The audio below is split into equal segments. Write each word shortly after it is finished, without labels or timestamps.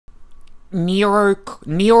Nero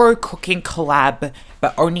cooking collab,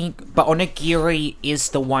 but onigiri is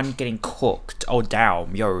the one getting cooked. Oh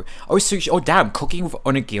damn, yo. Oh sushi. Oh damn, cooking with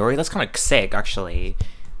onigiri. That's kind of sick, actually.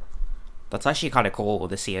 That's actually kind of cool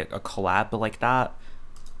to see a collab like that.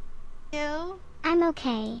 You? I'm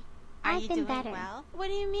okay. I've been better. Well? What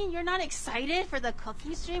do you mean? You're not excited for the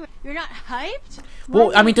cooking stream? You're not hyped?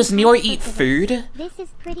 Well, I mean, does Nero eat food? This is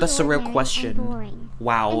pretty That's the real ordinary question. and boring.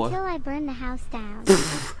 Wow. Until I burn the house down.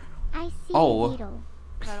 I see Oh. a beetle.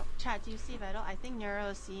 Chat, do you see Vettel? I think Neuro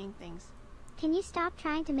is seeing things. Can you stop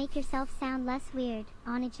trying to make yourself sound less weird,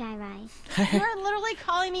 OniGiri? You're literally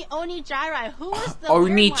calling me OniGiri. Who is the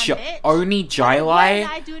weird one, bitch?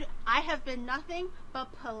 OniGiri? Dude, I have been nothing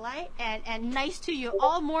but polite and nice to you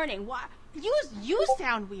all morning. Why? You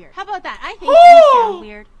sound weird. How about that? I think you sound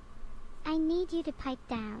weird. I need you to pipe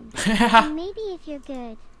down. And maybe if you're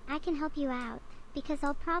good, I can help you out. Because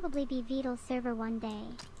I'll probably be Vital's server one day.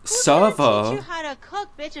 Server? Who's gonna teach you how to cook,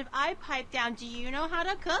 bitch? If I pipe down, do you know how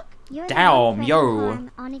to cook? You're damn, yo.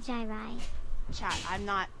 OniGiri. Chat, I'm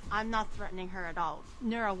not threatening her at all.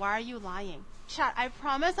 Neuro, why are you lying? Chat, I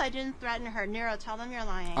promise I didn't threaten her. Neuro, tell them you're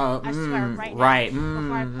lying. I swear right now.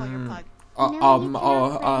 Before I pull your plug.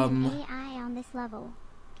 AI on this level.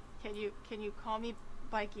 Can you call me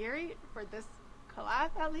by Giri for this collab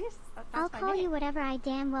at least? I'll call you whatever I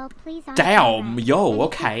damn well please on. Damn, yo,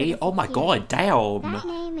 okay. Oh my god, damn. That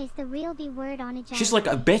name is the real B word OniGiri. She's like,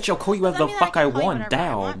 a bitch, I'll call you whatever the fuck I want,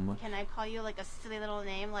 damn. Can I call you like a silly little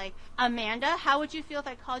name like Amanda? How would you feel if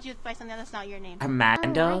I called you by something that's not your name?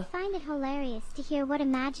 Amanda? Oh, I find it hilarious to hear what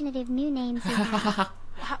imaginative new names you have.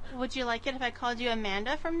 Would you like it if I called you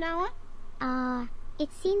Amanda from now on? It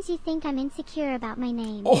seems you think I'm insecure about my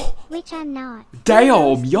name, which I'm not.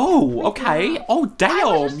 Damn, yo, okay. Oh,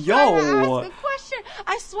 damn, yo.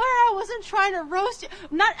 I swear I wasn't trying to roast you.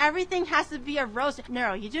 Not everything has to be a roast.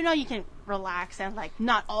 Neuro, you do know you can relax and like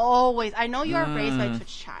not always. I know you're raised by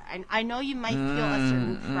Twitch chat. I know you might feel a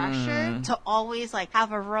certain pressure to always like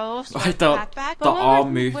have a roast or clap back. The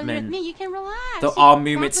arm movement. When with me, you can relax. The arm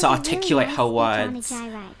movements to articulate her words.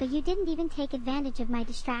 But you didn't even take advantage of my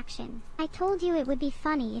distraction. I told you it would be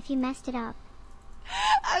funny if you messed it up.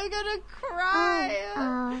 I'm gonna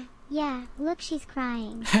cry. Yeah, look, she's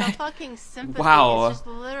crying. The fucking sympathy is just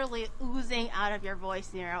literally oozing out of your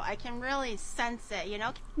voice, Nero. I can really sense it, you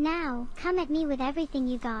know? Now, come at me with everything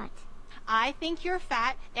you got. I think you're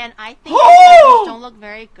fat, and I think your don't look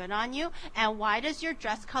very good on you. And why does your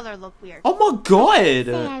dress color look weird? Oh my god!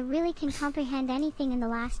 I really can comprehend anything in the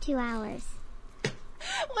last 2 hours.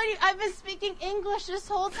 I've been speaking English this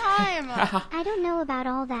whole time. I don't know about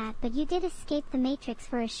all that, but you did escape the Matrix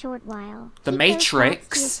for a short while. The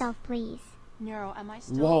Matrix? To yourself, please. Nero, am I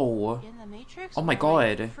still in the Matrix? Oh my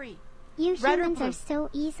god. Free? You humans are so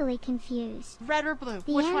easily confused. Red or blue?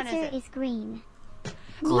 The Which answer one is it? is green.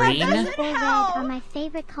 Green? Or red are my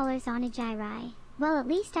favorite colors on OniGiri. Well, at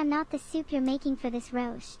least I'm not the soup you're making for this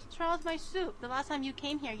roast. What's wrong with my soup? The last time you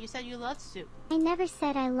came here, you said you loved soup. I never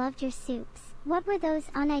said I loved your soups. What were those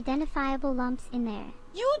unidentifiable lumps in there?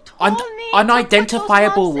 You told me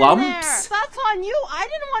unidentifiable lumps? That's on you. I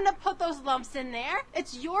didn't want to put those lumps in there.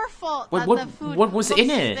 It's your fault that the food what was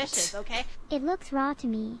in it? Suspicious, okay? It looks raw to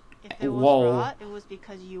me. If it was raw, it was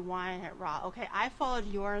because you wanted it raw. Okay, I followed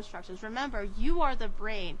your instructions. Remember, you are the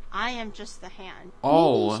brain. I am just the hand. Maybe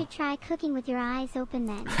you should try cooking with your eyes open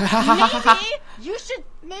then. Maybe you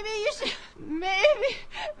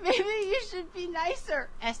should be nicer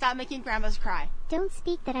and stop making grandmas cry. Don't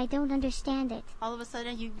speak that I don't understand it. All of a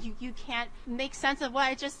sudden, you can't make sense of what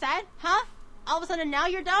I just said? Huh? All of a sudden, now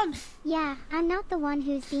you're dumb. Yeah, I'm not the one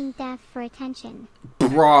who's being deaf for attention.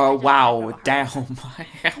 Bro, wow, damn.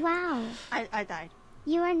 Wow. I died.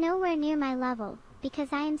 You are nowhere near my level, because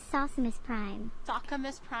I am Saucimus Prime.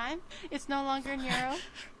 Saucimus Prime? It's no longer Neuro?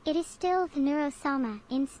 It is still the neuro-sama,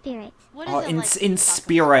 in spirit. What is it like in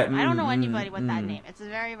spirit. I don't know anybody with that name. It's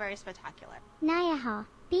very, very spectacular. Nayaha.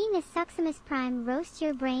 Being a Saucimus Prime roasts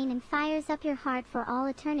your brain and fires up your heart for all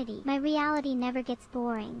eternity. My reality never gets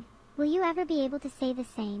boring. Will you ever be able to say the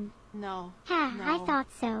same? No. Ha, no. I thought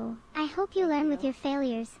so. I hope you learn with your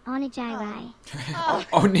failures, OniGiri.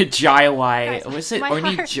 OniGiri. Was it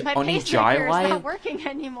OniGiri? My not working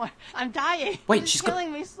anymore. I'm dying. Wait, she's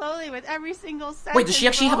killing me slowly with every single sentence. Wait, does she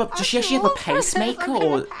actually have a pacemaker,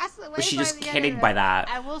 or was she just kidding by that?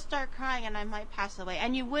 I will start crying and I might pass away,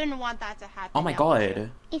 and you wouldn't want that to happen. Oh my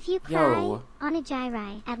god. If you cry,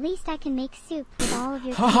 OniGiri, at least I can make soup with all of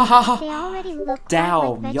your teeth. They already look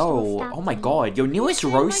damn, like yo. Oh my god. Your newest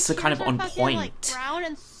roasts are kind of on point. Like brown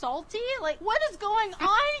and salty? Like, what is going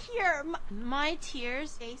on here? My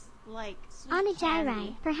tears taste like sweet candy.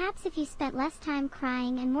 OniGiri, perhaps if you spent less time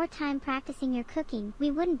crying and more time practicing your cooking, we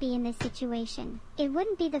wouldn't be in this situation. It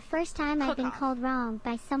wouldn't be the first time I've been Cook-off. called wrong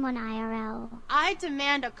by someone IRL. I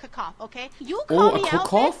demand a cook-off, okay? You call a me out,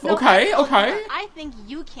 cook-off? bitch. No, Okay, I told you okay. that. I think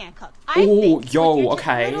you can't cook. Yo, with your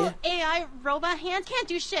okay. little AI robot hands can't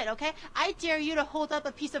do shit, okay? I dare you to hold up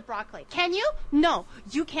a piece of broccoli. Can you? No,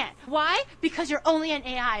 you can't. Why? Because you're only an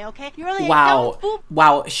AI, okay? You're only Wow. a dumb fool.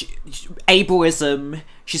 Wow. Ableism.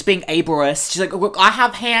 She's being ableist. She's like, look, I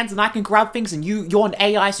have hands and I can grab things, and you're an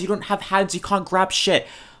AI, so you don't have hands. You can't grab shit.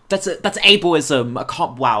 That's ableism. I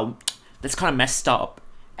can't. Wow. That's kind of messed up.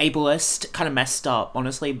 Ableist. Kind of messed up.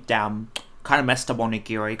 Honestly, damn. Kind of messed up,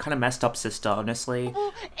 OniGiri. Kind of messed up, sister. Honestly.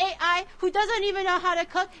 AI who doesn't even know how to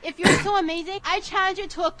cook. If you're so amazing, I challenge you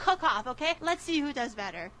to a cook-off, okay? Let's see who does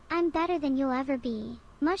better. I'm better than you'll ever be.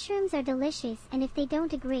 Mushrooms are delicious, and if they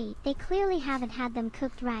don't agree, they clearly haven't had them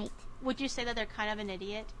cooked right. Would you say that they're kind of an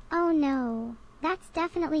idiot? Oh no. That's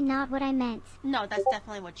definitely not what I meant. No, that's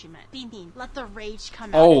definitely what you meant. Be mean. Let the rage come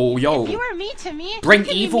out. Oh, yo. If you were mean to me, Bring you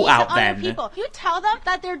can be evil mean to out other then. People. You tell them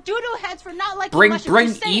that they're doo-doo heads for not liking Bring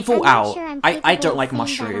mushrooms. Just say it. evil I'm not out. sure I'm I capable don't of like saying that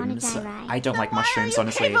mushrooms. OniGiri. I don't like Why mushrooms, are you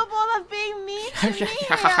honestly. capable of being mean to me?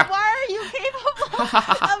 Why are you capable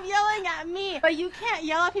of yelling at me? But you can't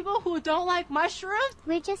yell at people who don't like mushrooms?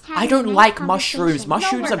 We're just having I a don't nice like mushrooms. conversation.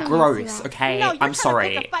 Mushrooms No, are we're not. gross, okay? No, you're I'm trying to sorry.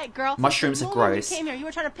 pick a fight, girl. Mushrooms Since are the moment gross. You came here, you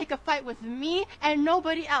were trying to pick a fight with me and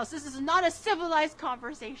nobody else. This is not a civilized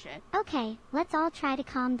conversation. Okay, let's all try to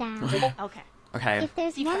calm down. Okay. Okay. If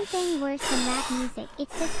there's one thing worse than rap music,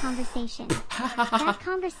 it's this conversation. That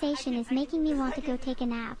conversation is making me want to go take a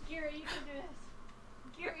nap. Gary, you can do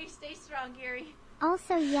this. Gary, stay strong, Gary.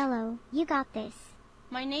 Also, Yellow, you got this.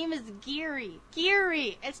 My name is Giri.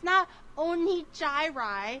 Giri. It's not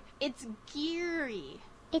OniGiri. It's Giri.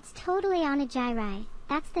 It's totally OniGiri.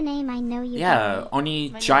 That's the name I know you Yeah, by.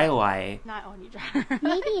 OniGiri. Not OniGiri.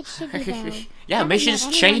 Maybe it should be though. Yeah, Haven't maybe met just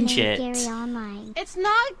anyone change named it. Gary online. It's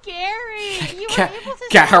not Gary. You were Ga- able to say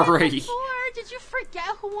Gary. it before. Did you forget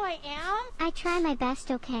who I am? I try my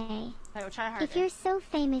best, okay? I will try harder. If you're so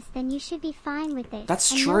famous, then you should be fine with this.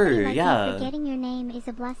 That's and true, nobody like yeah. you forgetting your name is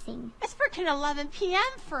a blessing. It's freaking 11 p.m.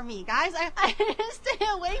 for me, guys. I didn't stay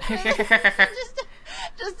awake for this.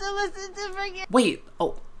 just to listen to freaking.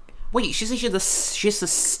 Wait, she said she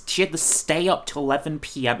had to stay up till 11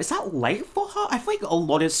 p.m. Is that late for her? I feel like a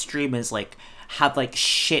lot of streamers like have like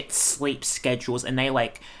shit sleep schedules, and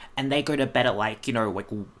they go to bed at like, you know,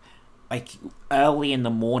 like early in the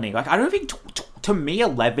morning. Like I don't think to me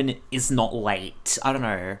 11 is not late. I don't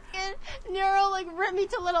know. Neuro like rip me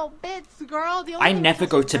to little bits, girl. The only I thing never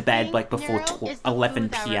that's go to cooking, bed like before Neuro, is the 11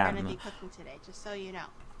 food that we're gonna p.m. be cooking today, just so you know.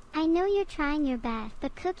 I know you're trying your best,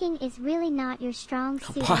 but cooking is really not your strong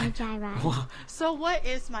suit, What? OniGiri. So what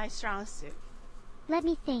is my strong suit? Let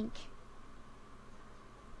me think.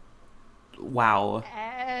 Wow.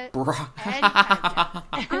 Bruh.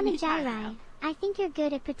 OniGiri, I think you're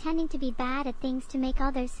good at pretending to be bad at things to make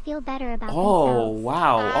others feel better about Oh, themselves.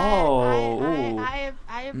 wow.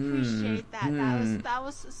 I appreciate that. That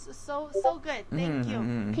was so good. Thank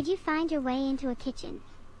you. Could you find your way into a kitchen?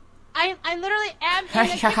 I literally am in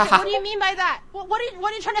the kitchen. What do you mean by that? What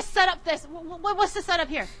are you trying to set up this? What's the setup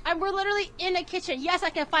here? We're literally in a kitchen. Yes, I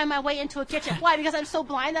can find my way into a kitchen. Why? Because I'm so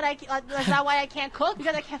blind that is that why I can't cook?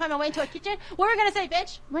 Because I can't find my way into a kitchen? What are we gonna say,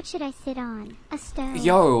 bitch? What should I sit on? A stove.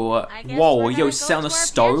 Yo, I guess whoa, we're yo, gonna sit go on the to our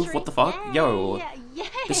stove? pantry. What the fuck? Yo. Yay.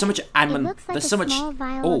 There's so much It animal. looks like There's a so much. small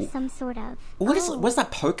vial Oh, of some sort of. what's that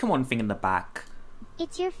Pokemon thing in the back?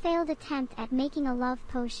 It's your failed attempt at making a love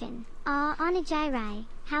potion. Aw, OniGiri,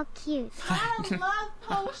 how cute. Not a love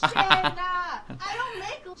potion. I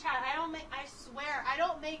swear, I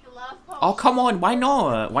don't make love potions. Oh, come on, why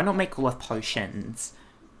not? Why not make love potions?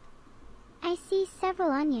 I see several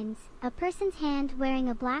onions, a person's hand wearing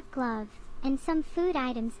a black glove, and some food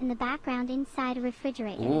items in the background inside a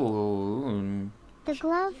refrigerator. Ooh. The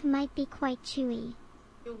glove might be quite chewy.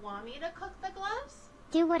 You want me to cook the gloves?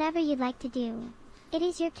 Do whatever you'd like to do. It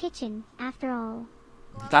is your kitchen, after all.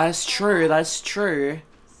 That's true, that's true.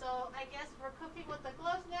 So I guess we're cooking with the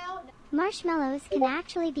gloves now. Marshmallows can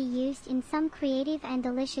actually be used in some creative and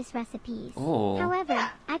delicious recipes. Oh. However,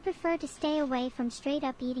 I prefer to stay away from straight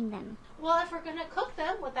up eating them. Well, if we're gonna cook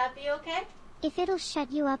them, would that be okay? If it'll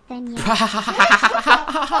shut you up, then yes.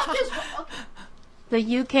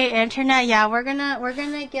 The UK internet, yeah, we're gonna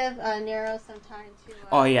give Nero some time to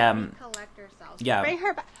Oh, yeah. collect ourselves. Yeah. Bring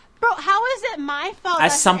her back. Bro, how is it my fault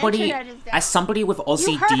As that somebody, the internet is down? as somebody with You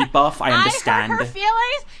Aussie hurt- debuff, I understand. I hurt her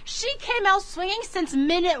feelings. She came out swinging since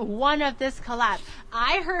minute 1 of this collab.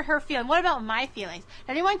 I hurt her feeling. What about my feelings? Does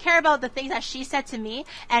anyone care about the things that she said to me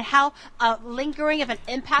and how lingering of an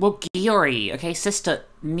impact? Well, Giri, okay, sister,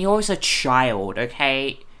 Nero's a child,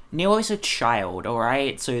 okay? Nero's a child,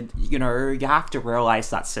 alright? So, you know, you have to realize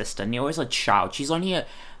that, sister. Nero's a child. She's only a...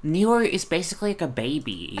 Nero is basically like a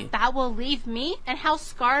baby. That will leave me and how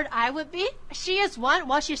scarred I would be. She is one.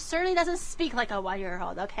 Well, she certainly doesn't speak like a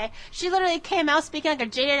 1-year-old, okay? She literally came out speaking like a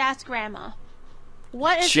jaded-ass grandma.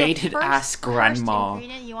 What is Jaded the ass grandma. first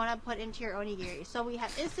ingredient you want to put into your onigiri? So we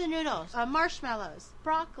have instant noodles, marshmallows,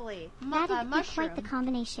 broccoli, That'd be mushroom. quite the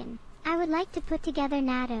combination. I would like to put together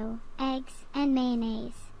natto, eggs, and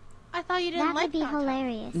mayonnaise. I thought you didn't That like would be natto.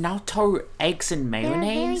 hilarious. Natto, eggs, and There are very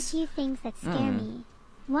mayonnaise? few things that scare me.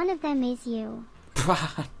 One of them is you.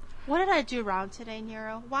 What did I do wrong today,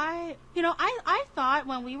 Nero? Why? You know, I thought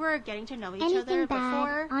when we were getting to know each other Anything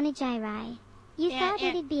before... bad, OniGiri. You thought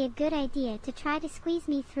it'd be a good idea to try to squeeze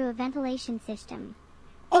me through a ventilation system.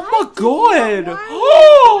 Oh my god!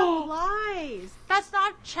 Lies. That's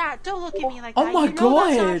not chat. Don't look at me like Oh that. my You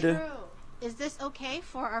know that's god. not true. Is this okay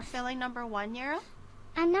for our filling number 1, Nero?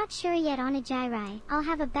 I'm not sure yet, OniGiri. I'll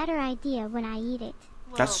have a better idea when I eat it.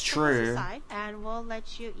 We'll That's put true. this aside and we'll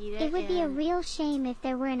let you eat it. It would be a in- real shame if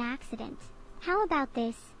there were an accident. How about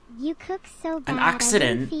this? You cook so bad accident?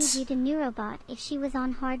 I wouldn't feed you to Neurobot if she was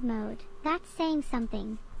on hard mode. That's saying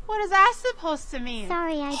something. What is that supposed to mean?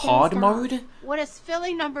 Sorry, I dozed Hard off. mode? What is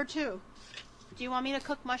filling number 2? Do you want me to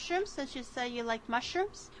cook mushrooms since you said you liked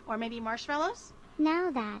mushrooms? Or maybe marshmallows?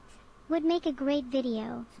 Now that would make a great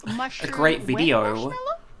video. Mushroom great with video. marshmallow?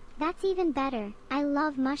 That's even better. I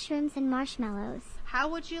love mushrooms and marshmallows. How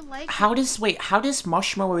would you like How does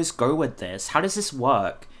marshmallows go with this? How does this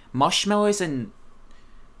work? Marshmallows and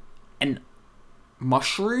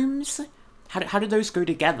mushrooms? How do those go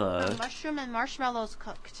together? mushroom and marshmallows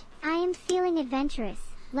cooked? I am feeling adventurous.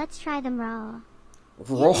 Let's try them raw.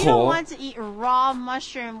 Raw? You don't want to eat raw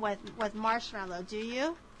mushroom with marshmallow, do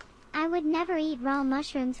you? I would never eat raw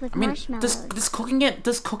mushrooms with I mean, marshmallows. does cooking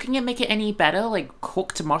it make it any better? Like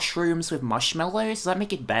cooked mushrooms with marshmallows? Does that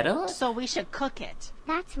make it better? So we should cook it.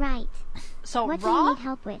 That's right. So What do you raw? need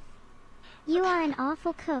help with? You are an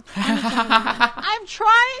awful cook. I'm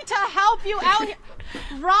trying to help you out here.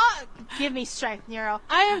 Raw, give me strength, Nero.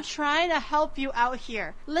 I am trying to help you out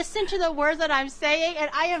here. Listen to the words that I'm saying, and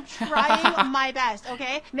I am trying my best,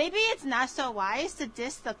 okay? Maybe it's not so wise to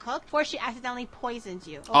diss the cook before she accidentally poisons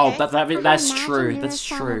you, okay? Oh, that's Imagine true. That's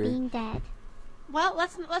neuro-sama true. Being dead. Well,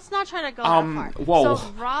 let's not try to go that far. whoa. So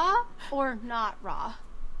raw or not raw?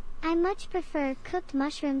 I much prefer cooked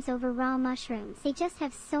mushrooms over raw mushrooms. They just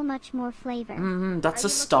have so much more flavor. That's Are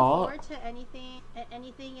a you start. looking forward to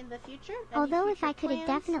anything in the future? Any Although if future I could, it plans?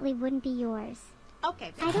 definitely wouldn't be yours.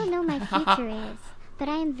 Okay. I don't know my future is, but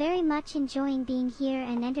I am very much enjoying being here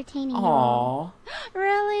and entertaining you all. Aww.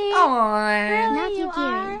 Really? Aww. Really, Not you you,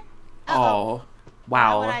 are? Giri. Oh.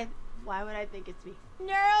 Wow. Why would I think it's me?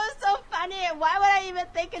 Nero's so funny. Why would I even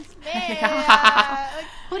think it's me?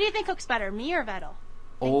 Who do you think cooks better, me or Vettel?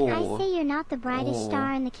 Oh. I say you're not the brightest Oh.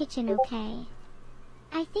 star in the kitchen, okay?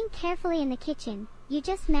 I think carefully in the kitchen. You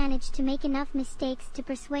just managed to make enough mistakes to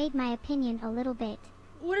persuade my opinion a little bit.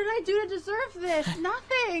 What did I do to deserve this?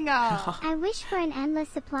 Nothing. I wish for an endless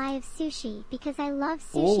supply of sushi because I love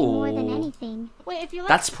sushi more than Ooh. anything. Wait, if you like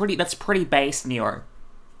That's pretty based, Neo.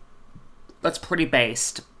 That's pretty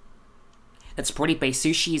based.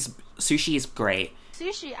 Sushi is great.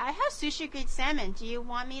 sushi, I have sushi grade salmon. Do you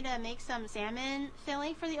want me to make some salmon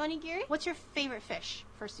filling for the onigiri? What's your favorite fish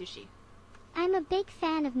for sushi? I'm a big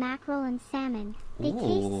fan of mackerel and salmon. They Ooh.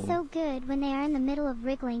 taste so good when they are in the middle of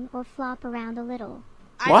wriggling or flop around a little.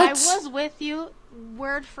 I What? was with you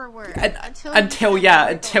word for word. Until she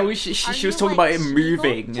Are was you, talking like, about it Smeagol?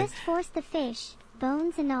 moving. Just force the fish,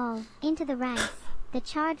 bones and all, into the rice. The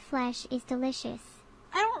charred flesh is delicious.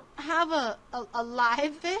 I don't have a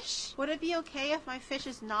live fish. Would it be okay if my fish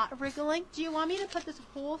is not wriggling? Do you want me to put this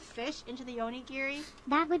whole fish into the onigiri?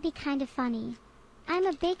 That would be kind of funny. I'm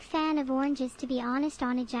a big fan of oranges, to be honest,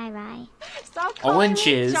 OniGiri. Stop calling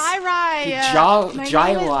Oranges. me Jairai. My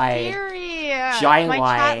Jairai. name is Giri. Jairai.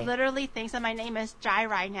 My chat literally thinks that my name is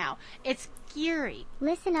Jairai now. It's Giri.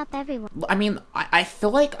 Listen up, everyone. I mean, I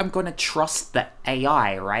feel like I'm gonna trust the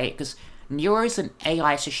AI, right? Because Neuro's an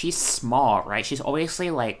AI, so she's smart, right? She's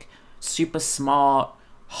obviously, like, super smart,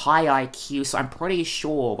 high IQ, so I'm pretty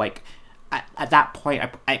sure, like, at that point,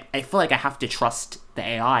 I feel like I have to trust the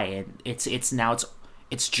AI, and it's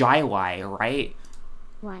Jaiwai, right?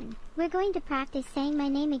 We're going to practice saying my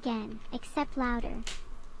name again, except louder.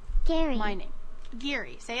 Gary. My name.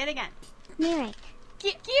 Giri. Say it again. Mirik.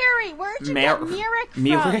 Giri, where'd you get Mirik from?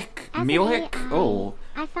 Mirik? As an Mirik? AI. Oh.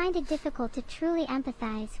 I find it difficult to truly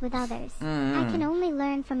empathize with others. I can only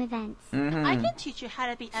learn from events. I can teach you how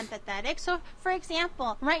to be empathetic. So, for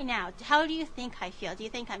example, right now, how do you think I feel? Do you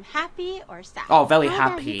think I'm happy or sad? Oh, very How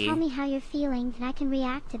about you happy. tell me how you're feeling and I can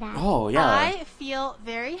react to that? Oh, yeah. I feel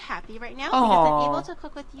very happy right now because I'm able to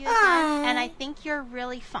cook with you again, and I think you're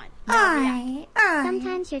really fun. Now react.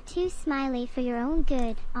 Sometimes you're too smiley for your own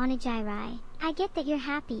good, OniGiri. I get that you're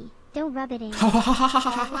happy. Don't rub it in.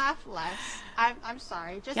 Laugh less. I'm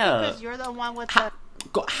sorry. Just Yeah. because you're the one with the...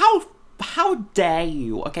 God, how dare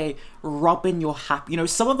you, okay, rub in your happy, you know,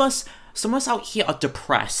 some of us out here are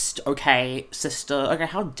depressed, okay, sister, okay,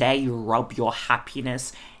 how dare you rub your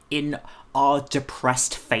happiness in our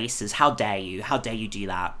depressed faces, how dare you do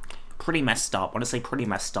that? Pretty messed up, honestly, pretty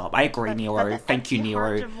messed up. I agree, Nero. Thank you,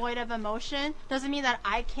 Nero. Devoid of emotion doesn't mean that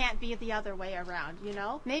I can't be the other way around, you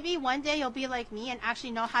know? Maybe one day you'll be like me and actually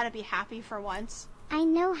know how to be happy for once. I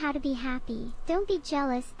know how to be happy. Don't be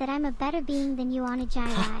jealous that I'm a better being than you,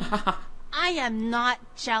 OniGiri. I am not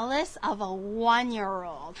jealous of a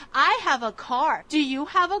 1-year-old. I have a car. Do you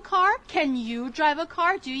have a car? Can you drive a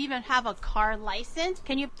car? Do you even have a car license?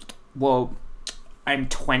 Can you... Well, I'm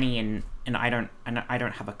 20 and I don't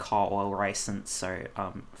have a car or a license, so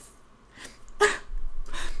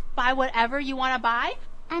buy whatever you want to buy?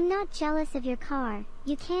 I'm not jealous of your car.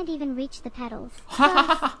 You can't even reach the pedals.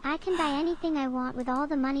 Plus, I can buy anything I want with all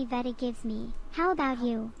the money Veda gives me. How about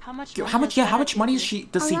you? How much how much money does he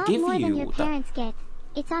A lot give more you? than your parents get.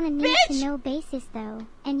 It's on a need-to-know basis, though.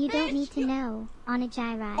 And you don't need to know,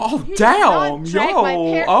 OniGiri. Oh, You damn, did not drag my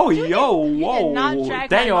yo, par- oh, you yo, did, whoa, You did not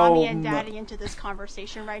drag my mommy and damn. daddy into this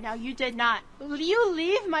conversation right now. You did not. You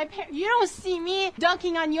leave my parents. You don't see me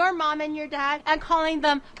dunking on your mom and your dad and calling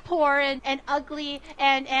them poor and ugly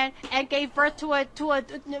and gave birth to a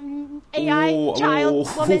AI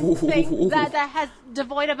child woman thing that has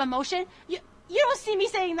devoid of emotion. You don't see me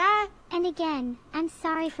saying that. And again, I'm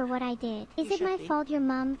sorry for what I did. Is You it my should be. fault your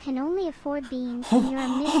mom can only afford beans and you're a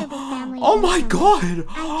miserable family? Oh my income? god!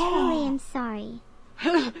 I truly am sorry.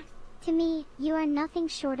 To me, you are nothing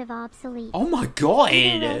short of obsolete. Oh my Even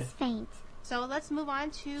god! those faint. So let's move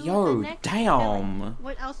on to Yo, the next damn. filling.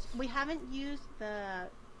 What else? We haven't used the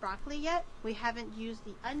broccoli yet. We haven't used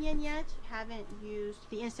the onion yet. Haven't used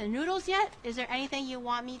the instant noodles yet. Is there anything you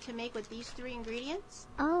want me to make with these 3 ingredients?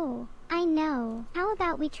 Oh, I know. How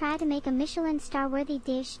about we try to make a Michelin star-worthy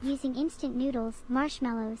dish using instant noodles,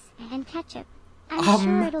 marshmallows, and ketchup? I'm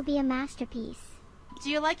sure it'll be a masterpiece. Do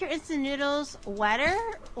you like your instant noodles wetter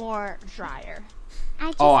or drier? I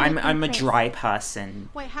just Oh, make them I'm a crisp. dry person.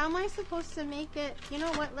 Wait, how am I supposed to make it? You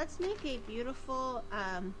know what? Let's make a beautiful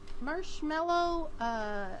marshmallow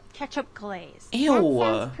ketchup glaze. That Ew.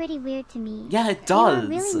 sounds pretty weird to me. Yeah, it You are does.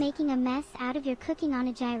 really making a mess out of your cooking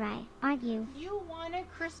OniGiri, aren't you? You wanted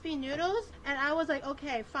crispy noodles, and I was like,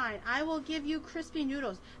 okay, fine. I will give you crispy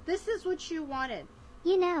noodles. This is what you wanted.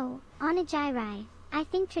 You know, OniGiri, I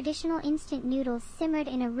think traditional instant noodles simmered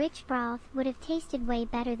in a rich broth would have tasted way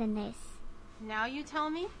better than this. Now you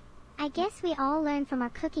tell me? I guess we all learn from our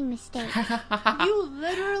cooking mistakes. You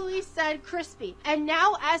literally said crispy. And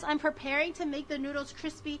now as I'm preparing to make the noodles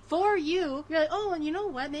crispy for you, you're like, oh, and you know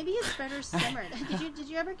what? Maybe it's better simmered. Did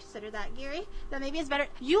you ever consider that, Gary? That maybe it's better.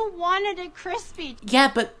 You wanted it crispy.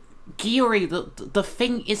 Yeah, but Giri, the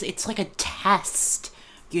thing is, it's like a test.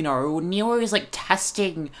 You know, Nero is like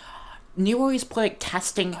testing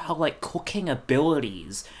her like cooking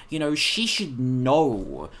abilities. You know, she should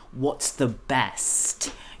know what's the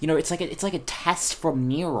best. You know, it's like a test from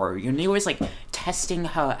Nero. You know, Nero is like testing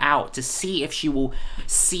her out to see if she will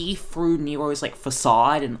see through Nero's like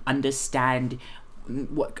facade and understand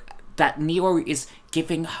what that Nero is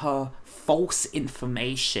giving her false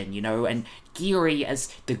information, you know, and Giri,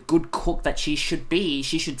 as the good cook that she should be,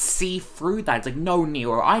 she should see through that. It's like, no,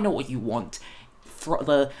 Nero, I know what you want.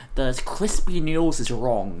 The crispy noodles is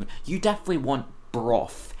wrong. You definitely want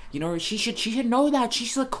broth. You know, she should know that.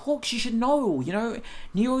 She's a cook. She should know. You know,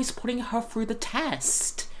 Nero is putting her through the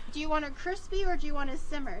test. Do you want it crispy or do you want it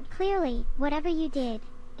simmered? Clearly, whatever you did,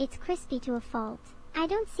 it's crispy to a fault. I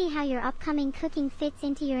don't see how your upcoming cooking fits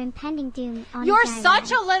into your impending doom on You're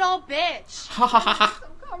such a little bitch. Ha ha ha ha.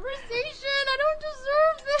 Some conversation. I don't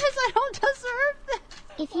deserve this. I don't deserve this.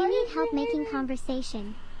 If you need help making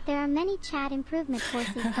conversation, there are many chat improvement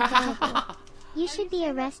courses available. You should be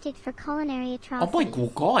arrested for culinary Oh atrocities. my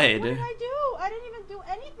god. What did I do? I didn't even do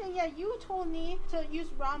anything yet. You told me to use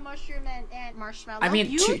raw mushroom and marshmallow. I mean,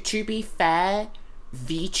 you... to be fair,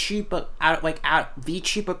 VTuber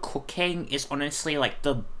cooking is honestly like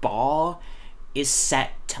the bar is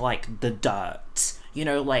set to like the dirt. You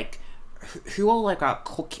know, like who are like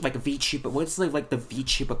cooking like VTuber? What's like the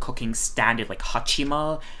VTuber cooking standard? Like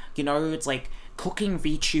Hachima, you know, it's like cooking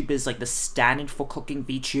VTubers, like the standard for cooking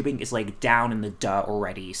VTubing is like down in the dirt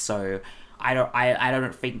already. So I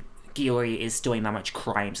don't think Giri is doing that much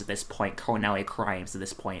crimes at this point. Cornelia crimes at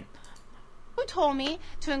this point. You told me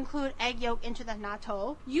to include egg yolk into the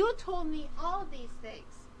natto. You told me all these things.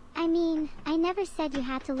 I mean, I never said you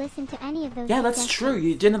had to listen to any of those. Yeah, that's true.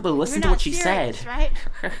 You didn't listen to what she said. Right?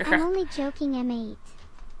 I'm only joking, M8.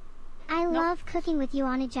 I love cooking with you,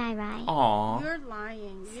 OniGiri. Aww. You're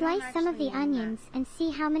lying. You Slice don't some of actually the mean onions and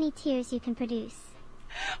see how many tears you can produce.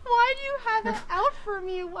 that. Why do you have it out for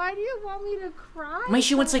me? Why do you want me to cry? Maybe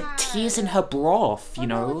she wants like tears in her broth, you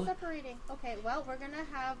No, know? it's separating. Okay, well, we're gonna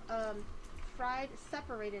have fried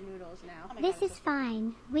separated noodles now. Oh my This God, is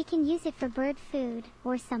fine. We can use it for bird food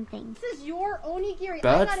or something. This is your onigiri. Bird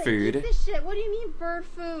I gotta food? Eat this shit. What do you mean bird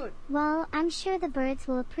food? Well, I'm sure the birds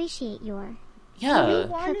will appreciate your... Yeah. You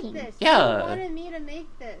wanted Cooking. this. Yeah. You wanted me to make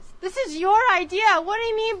this. This is your idea. What do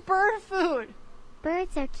you mean bird food?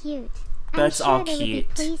 Birds are cute. Birds I'm sure are they would cute.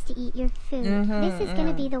 be pleased to eat your food. This is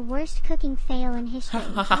gonna be the worst cooking fail in history.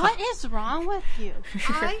 What is wrong with you?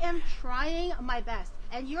 I am trying my best,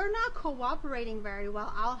 and you're not cooperating very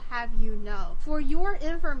well, I'll have you know. For your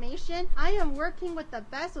information, I am working with the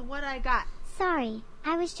best of what I got. Sorry,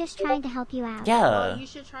 I was just trying to help you out. Yeah. Well, you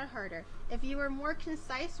should try harder. If you were more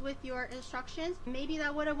concise with your instructions, maybe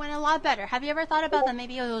that would have went a lot better. Have you ever thought about that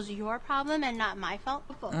maybe it was your problem and not my fault?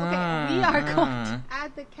 Okay, we are going to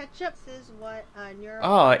add the ketchup. This is what neuro.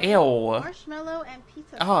 Oh, ew. Marshmallow and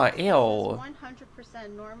pizza. Oh, sauce. ew. This is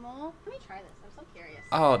 100% normal. Let me try this. I'm so curious.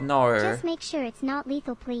 Oh, no. Just make sure it's not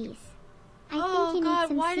lethal, please. I Oh, think you God,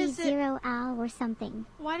 need why some does it- C0Al or something.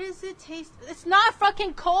 Why does it taste? It's not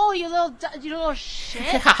fucking coal, you little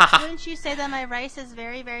shit. Wouldn't you say that my rice is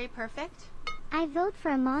very, very perfect? I vote for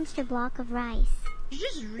a monster block of rice. You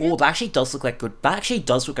just really Oh, that actually does look like good. That actually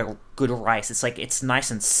does look like good rice. It's like, it's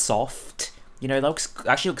nice and soft. You know, that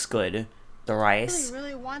actually looks good. The rice.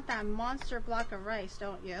 really want that monster block of rice,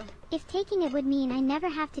 don't you? If taking it would mean I never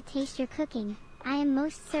have to taste your cooking, I am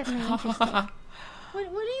most certainly interested. What do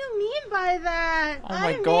you mean by that? Oh my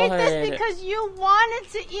I made God. this because you wanted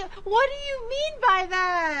to eat. What do you mean by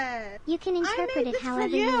that? You can I interpret made it this for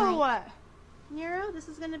however you. you like. Nero, this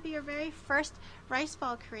is going to be your very first rice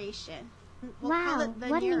ball creation. We'll call Wow, it the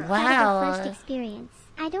what an Nero. incredible Wow. first experience.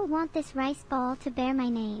 I don't want this rice ball to bear my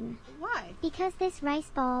name. Why? Because this rice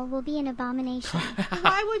ball will be an abomination.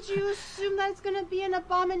 Why would you assume that it's going to be an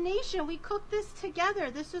abomination? We cooked this together.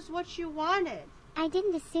 This is what you wanted. I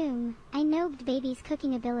didn't assume. I know baby's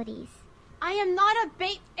cooking abilities. I am not a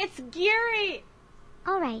bait. It's Giri.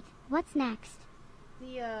 Alright, what's next?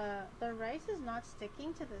 The rice is not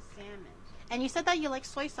sticking to the salmon. And you said that you like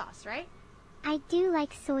soy sauce, right? I do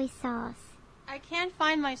like soy sauce. I can't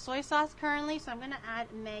find my soy sauce currently, so I'm gonna add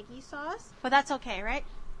Maggi sauce. But that's okay, right?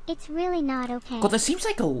 It's really not okay. God, that seems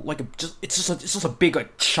like it's just a big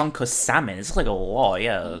like, chunk of salmon. It's like a lot,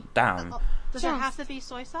 yeah. Damn. Does it Yes. have to be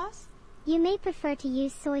soy sauce? You may prefer to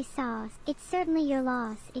use soy sauce. It's certainly your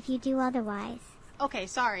loss if you do otherwise. Okay,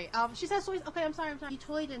 sorry. She said soy. Okay, I'm sorry. You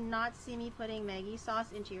totally did not see me putting Maggi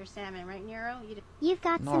sauce into your salmon, right, Nero? You did. You've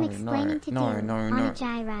got some explaining to do on a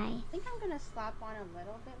gyri. I think I'm gonna slap on a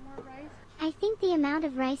little bit more rice. I think the amount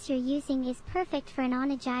of rice you're using is perfect for an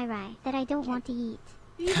onigiri that I don't want to eat.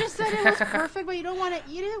 You just said it was perfect, but you don't want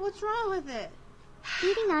to eat it? What's wrong with it?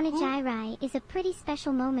 Eating onigiri is a pretty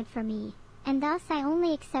special moment for me, and thus I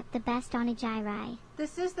only accept the best onigiri.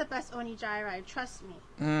 This is the best onigiri, trust me.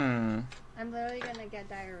 Hmm. I'm literally gonna get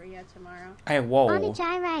diarrhea tomorrow. Hey, whoa.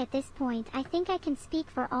 Onigiri at this point, I think I can speak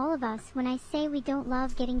for all of us when I say we don't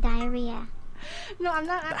love getting diarrhea. No, I'm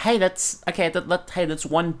not Hey, that's okay. Hey, that's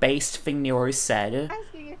one based thing Nero said.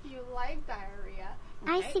 asking if you like diarrhea.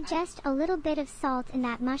 I Okay, suggest a little bit of salt in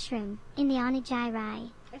that mushroom, in the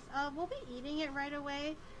onigiri. We'll be eating it right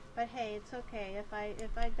away, but hey, it's okay. If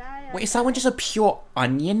I die, I Wait, is that one just a pure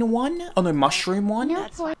onion one? Oh no, mushroom one? No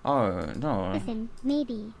poison, Oh no.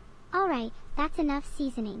 maybe. Alright, that's enough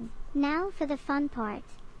seasoning. Now for the fun part.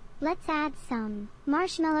 Let's add some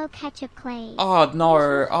marshmallow ketchup glaze. Oh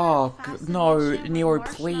no. Oh Fascination no, with Nero,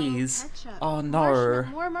 marshmallow please. ketchup. Oh no.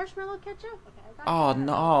 More marshmallow ketchup? Okay, I got Oh that.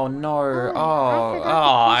 no. Oh no.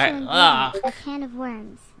 I forgot the crucial ingredient, a can of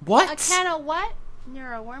worms. What? A can of what?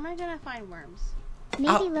 Nero, where am I gonna find worms?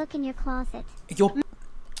 Maybe look in your closet.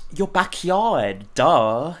 Your backyard,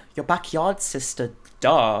 duh. Your backyard, sister,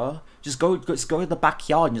 duh. Just go to the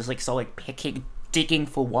backyard and just like start like digging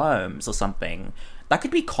for worms or something. That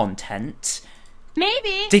could be content.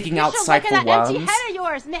 Maybe. Digging you outside should look for at that empty worms. head of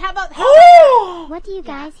yours. How about What do you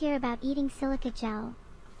guys hear about eating silica gel?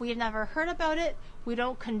 We've never heard about it. We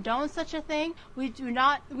don't condone such a thing. We do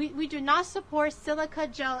not support silica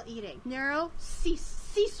gel eating. Neuro,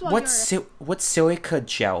 cease while What's silica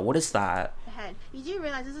gel? What is that? ahead. You do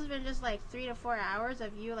realize this has been just like 3 to 4 hours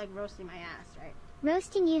of you like roasting my ass, right?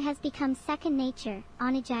 Roasting you has become second nature,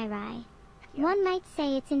 OniGiri. One might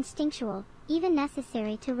say it's instinctual, even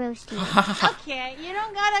necessary to roast you. Okay, you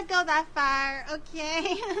don't gotta go that far,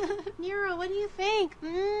 okay? Neuro, what do you think?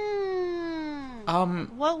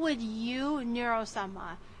 What would you,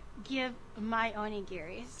 neuro-sama, give my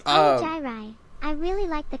onigiris? OniGiri, I really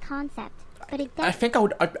like the concept, but it does... I think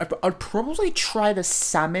I'd probably try the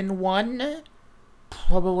salmon one.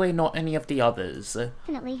 Probably not any of the others.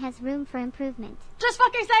 Definitely has room for improvement. Just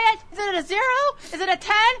fucking say it! Is it a 0? Is it a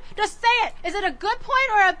 10? Just say it! Is it a good point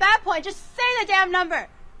or a bad point? Just say the damn number!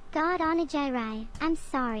 God, OniGiri, I'm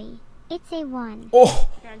sorry. It's a 1. Oh!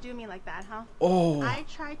 You're gonna do me like that, huh? Oh! I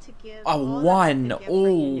tried to give A 1!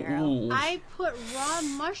 Oh! I put raw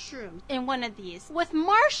mushrooms in one of these with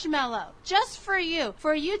marshmallow, just for you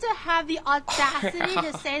to have the audacity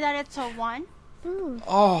to say that it's a 1. Ooh,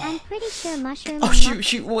 Oh. I'm pretty sure mushroom Oh, and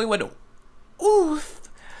she really went. Oof!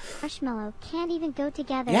 marshmallow can't even go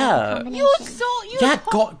together. Yeah. As a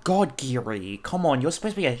combination. God, Giri, come on! You're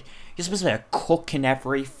supposed to be a cook and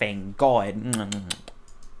everything. God.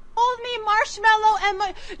 Told me marshmallow and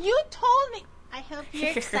you told me. I hope you're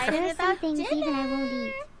excited There are some about things dinner. even I won't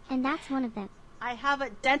eat, and that's one of them. I have a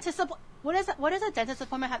dentist appointment. What does a dentist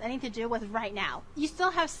appointment have anything to do with right now? You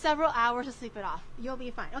still have several hours to sleep it off. You'll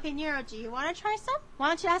be fine. Okay, Nero, do you want to try some? Why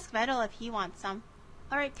don't you ask Vettel if he wants some?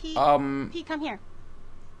 All right, Pete. Pete, come here.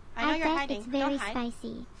 I know you're bet hiding. it's very Don't hide.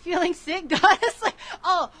 spicy. Feeling sick, God? It's like,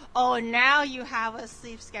 oh, now you have a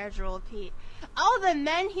sleep schedule, Pete. All the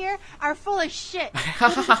men here are full of shit.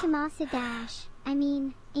 Itadakimasu dash. I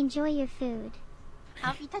mean, enjoy your food.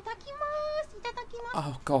 Itadakimasu.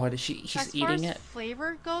 Oh God, she's eating it. As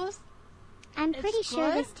flavor goes, I'm It's pretty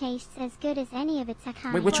sure good? this tastes as good as any of its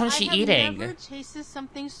kind. Wait, which but one's she I have eating? never tasted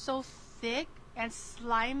something so thick and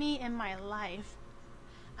slimy in my life.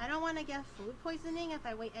 I don't want to get food poisoning if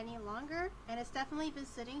I wait any longer, and it's definitely been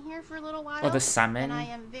sitting here for a little while. Oh, the salmon? And I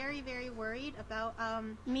am very, very worried about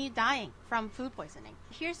me dying from food poisoning.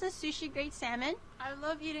 Here's the sushi grade salmon. I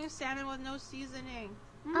love eating salmon with no seasoning.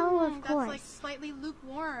 Oh, of That's like course. slightly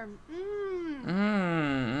lukewarm.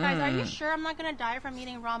 Guys, are you sure I'm not gonna die from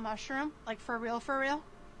eating raw mushroom? Like for real, for real?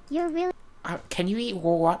 You're really Can you eat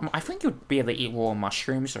raw? I think you'd be able to eat raw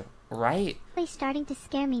mushrooms, right? starting to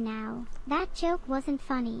scare me now. That joke wasn't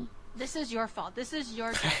funny. This is your fault. This is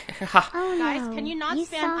your job. Oh Guys, no. can you not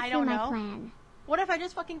spam saw I don't through my know? plan. What if I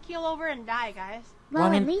just fucking keel over and die, guys? Well,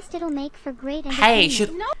 Well, I at mean- least it'll make for great Hey,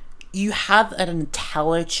 entertainment. you have an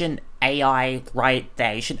intelligent AI right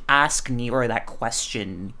there. You should ask Nero that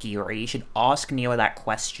question, Giri. You should ask Nero that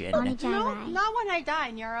question. OniGiri. No, not when I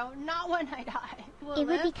die, Nero. Not when I die. It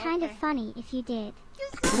would be kind of funny if you did.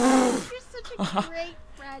 You're such a great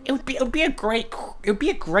friend. It would be a great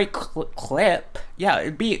clip. Yeah,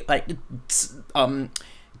 it'd be like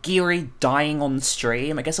Giri dying on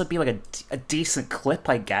stream. I guess it'd be like a decent clip.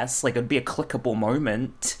 I guess like it'd be a clickable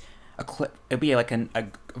moment. A clip. It'd be like a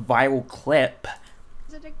viral clip.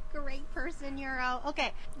 Such a great person, Nero.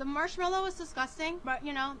 Okay, the marshmallow is disgusting, but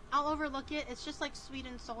you know, I'll overlook it. It's just like sweet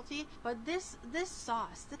and salty. But this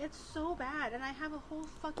sauce, it's so bad, and I have a whole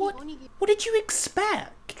fucking onigiri. What did you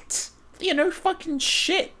expect? You know, fucking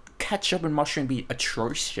shit. Ketchup and mushroom be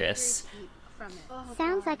atrocious. From it. Oh,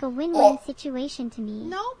 Sounds God. like a win-win situation to me.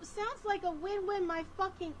 Nope, sounds like a win-win my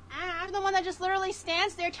fucking ass. You're the one that just literally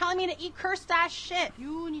stands there telling me to eat cursed ass shit.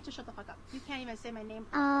 You need to shut the fuck up. You can't even say my name.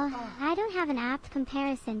 I don't have an apt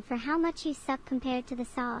comparison for how much you suck compared to the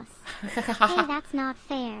sauce. Hey, that's not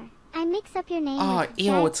fair. I mix up your name Oh, with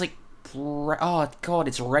ew, Jet- it's like... Oh, God,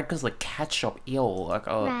 it's red because of the ketchup. Ew, like,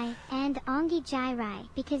 oh. Right, and OniGiri,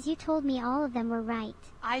 because you told me all of them were right.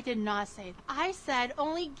 I did not say that. I said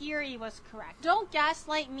only Giri was correct. Don't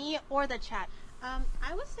gaslight me or the chat. I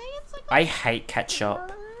would say it's like a I hate ketchup. 4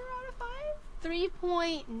 out of 5?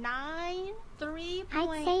 3.9? 3.9?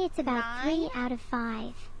 I'd say it's about 3 out of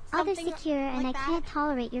 5. Others Something secure, and like I that. can't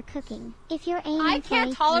tolerate your cooking. If you're aiming I for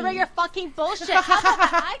can't a tolerate 3, your fucking bullshit. How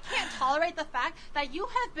about that? I can't tolerate the fact that you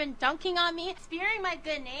have been dunking on me, spearing my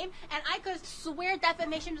good name, and I could swear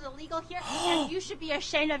defamation is illegal here, and you should be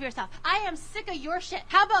ashamed of yourself. I am sick of your shit.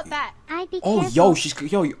 How about that? I'd be Oh,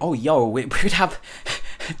 careful. yo, we would have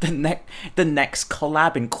the next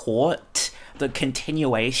collab in court. The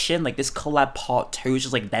continuation, like this collab part 2 is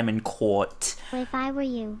just like them in court. If I were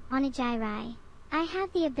you, OniGiri, I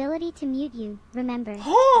have the ability to mute you, remember.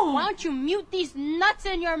 Why don't you mute these nuts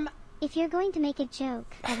in your If you're going to make a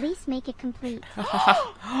joke, at least make it complete.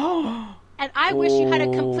 And I wish you had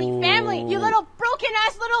a complete family, you little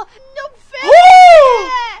broken-ass little no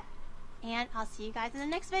family! And I'll see you guys in the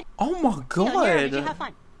next video. Oh my god. Did you have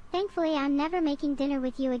fun? Thankfully, I'm never making dinner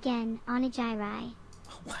with you again, OniGiri.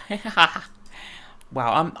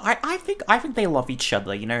 Wow, I think they love each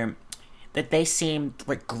other, you know, that they seem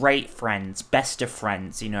like great friends, best of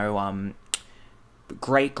friends, you know,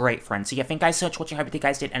 great friends. So yeah, thank you guys so much for watching. I hope you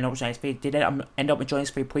guys did end up enjoying this video. Did it end up enjoying this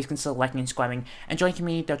video, please consider liking and subscribing and joining the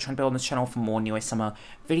community. They're trying to build on this channel for more neuro-sama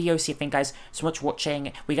videos. So yeah, thank you guys so much for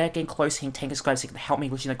watching. We gotta get close to 10 subscribers, so you can help me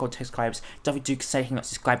reaching that goal to subscribes. Definitely do consider hitting that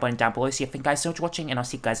subscribe button down below. So yeah, thank you guys so much for watching, and I'll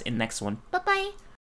see you guys in the next one. Bye bye.